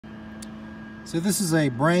So this is a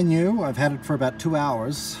brand new, I've had it for about 2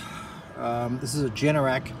 hours. This is a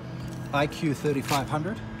Generac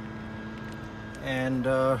iQ3500, and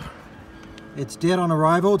it's dead on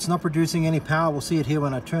arrival. It's not producing any power. We'll see it here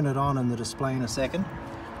when I turn it on in the display in a second.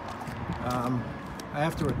 I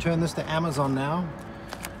have to return this to Amazon now,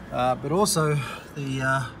 but also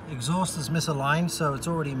the exhaust is misaligned, so it's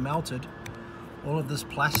already melted all of this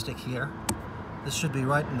plastic here. This should be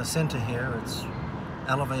right in the center here. It's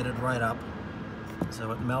elevated right up,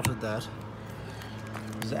 so it melted that.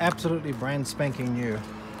 It's absolutely brand spanking new.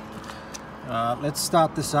 Let's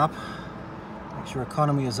start this up. Make sure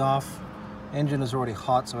economy is off. Engine is already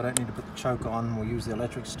hot, so I don't need to put the choke on. We'll use the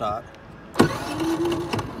electric start.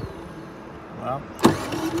 Well,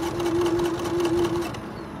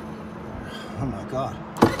 oh my God.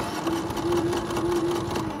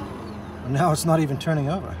 And now it's not even turning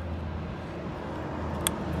over.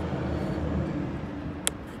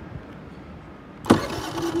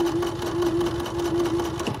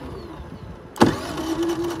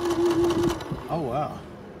 Oh wow.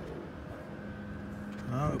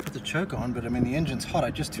 Well, we put the choke on, but I mean the engine's hot.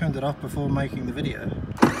 I just turned it off before making the video.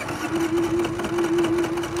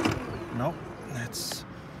 Nope, that's,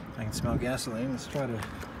 I can smell gasoline. Let's try to.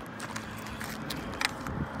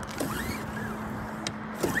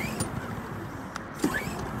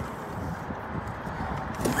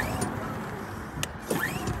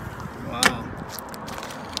 Wow,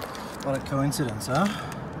 what a coincidence, huh?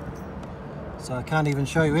 So I can't even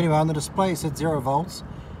show you. Anyway, on the display it said 0 volts,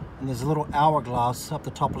 and there's a little hourglass up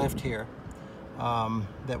the top left here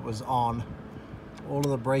that was on. All of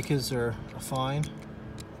the breakers are fine.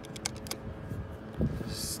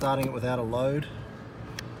 Starting it without a load.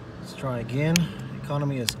 Let's try again.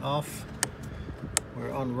 Economy is off.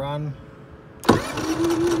 We're on run.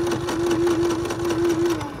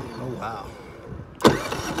 Oh wow.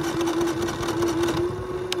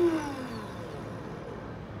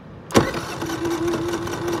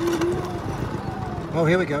 Oh,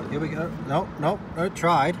 here we go, here we go. Nope, nope, no,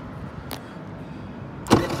 tried.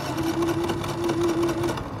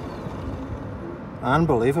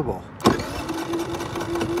 Unbelievable.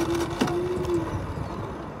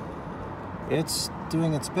 It's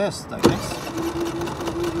doing its best, I guess.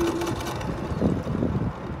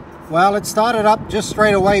 Well, it started up just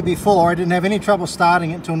straight away before. I didn't have any trouble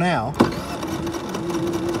starting it till now.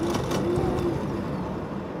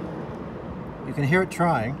 You can hear it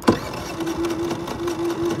trying.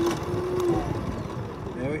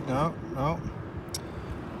 No, no.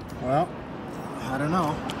 Well, I don't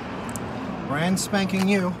know. Brand spanking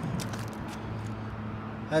new.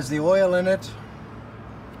 Has the oil in it.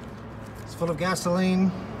 It's full of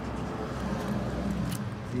gasoline.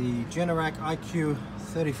 The Generac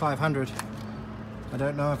iQ3500. I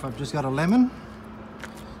don't know if I've just got a lemon,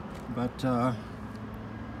 but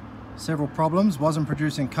several problems. Wasn't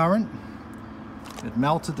producing current. It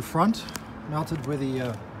melted the front. Melted where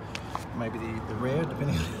the maybe the rear,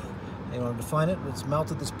 depending on how you want to define it. It's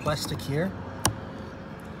melted this plastic here,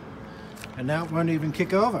 and now it won't even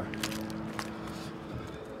kick over.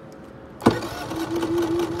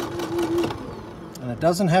 And it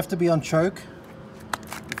doesn't have to be on choke.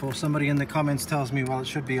 Before somebody in the comments tells me, well, it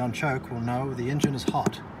should be on choke. Well, no, the engine is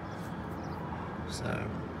hot. So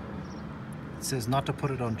it says not to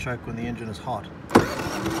put it on choke when the engine is hot.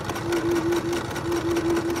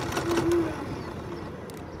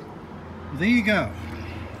 There you go,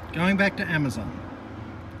 going back to Amazon.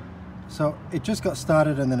 So it just got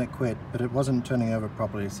started and then it quit, but it wasn't turning over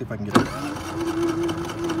properly. Let's see if I can get it.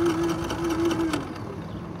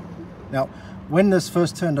 Now, when this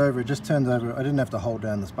first turned over, it just turned over. I didn't have to hold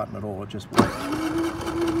down this button at all, it just worked.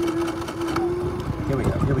 Here we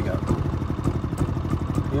go, here we go.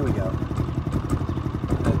 Here we go.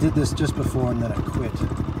 I did this just before and then it quit.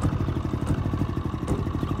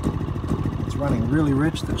 Running really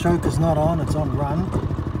rich. The choke is not on, it's on run.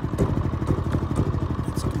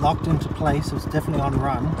 It's locked into place, so it's definitely on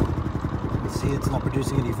run. You see it's not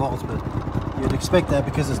producing any volts, but you'd expect that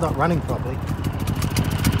because it's not running properly.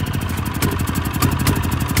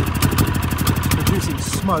 It's producing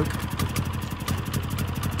smoke. I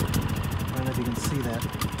don't know if you can see that.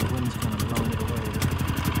 The wind's kind of blowing it away.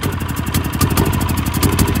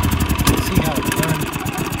 See how it burned.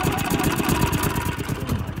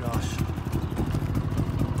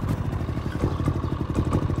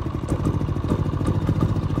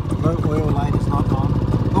 Oil light is not on.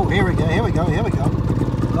 Oh, here we go, here we go, here we go.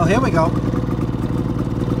 Oh, here we go.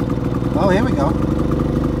 Oh, here we go.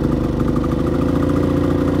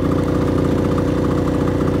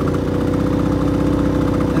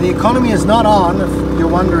 And the economy is not on, if you're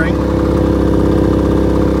wondering.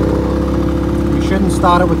 ahead and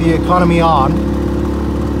start it with the economy on.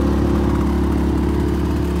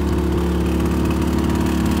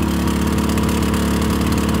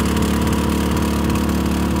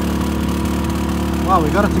 Wow, we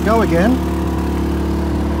got it to go again.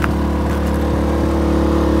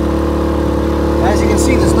 As you can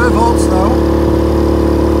see, there's no volts though.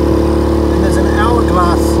 And there's an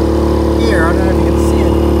hourglass here. I don't know if you can see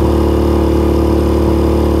it.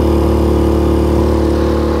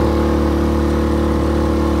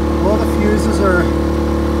 All the fuses are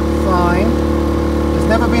fine. There's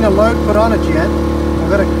never been a load put on it yet. I've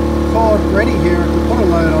got a cord ready here to put a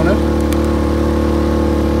load on it.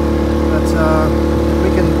 But we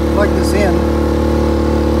can plug this in.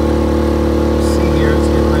 See here, it's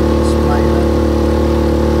getting ready to display that.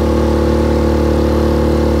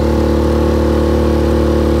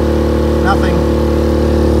 Nothing.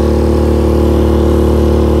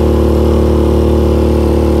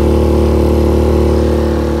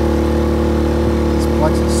 This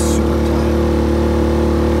plug is super tight.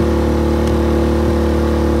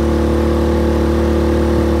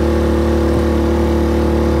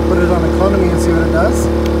 Put it on economy and see what it does.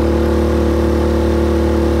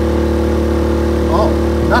 Oh,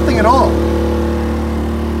 nothing at all.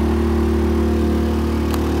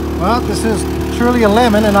 Well, this is truly a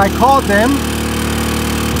lemon, and I called them.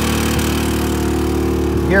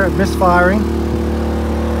 Hear it misfiring.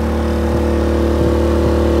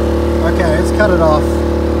 Okay, let's cut it off.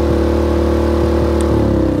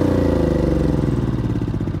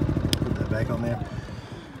 Put that back on there.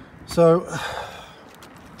 So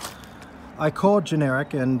I called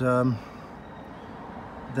Generac, and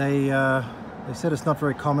they said it's not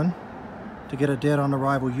very common to get a dead on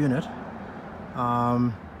arrival unit.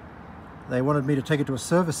 They wanted me to take it to a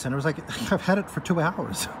service center. I was like, I've had it for 2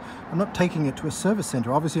 hours. I'm not taking it to a service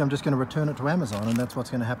center. Obviously, I'm just going to return it to Amazon, and that's what's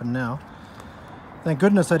going to happen now. Thank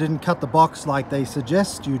goodness I didn't cut the box like they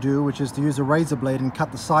suggest you do, which is to use a razor blade and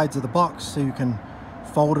cut the sides of the box so you can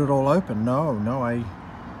fold it all open. No, I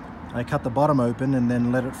cut the bottom open and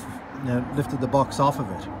then let it, lifted the box off of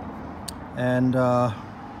it. And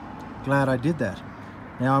glad I did that.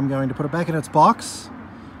 Now I'm going to put it back in its box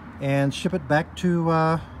and ship it back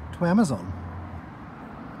to Amazon.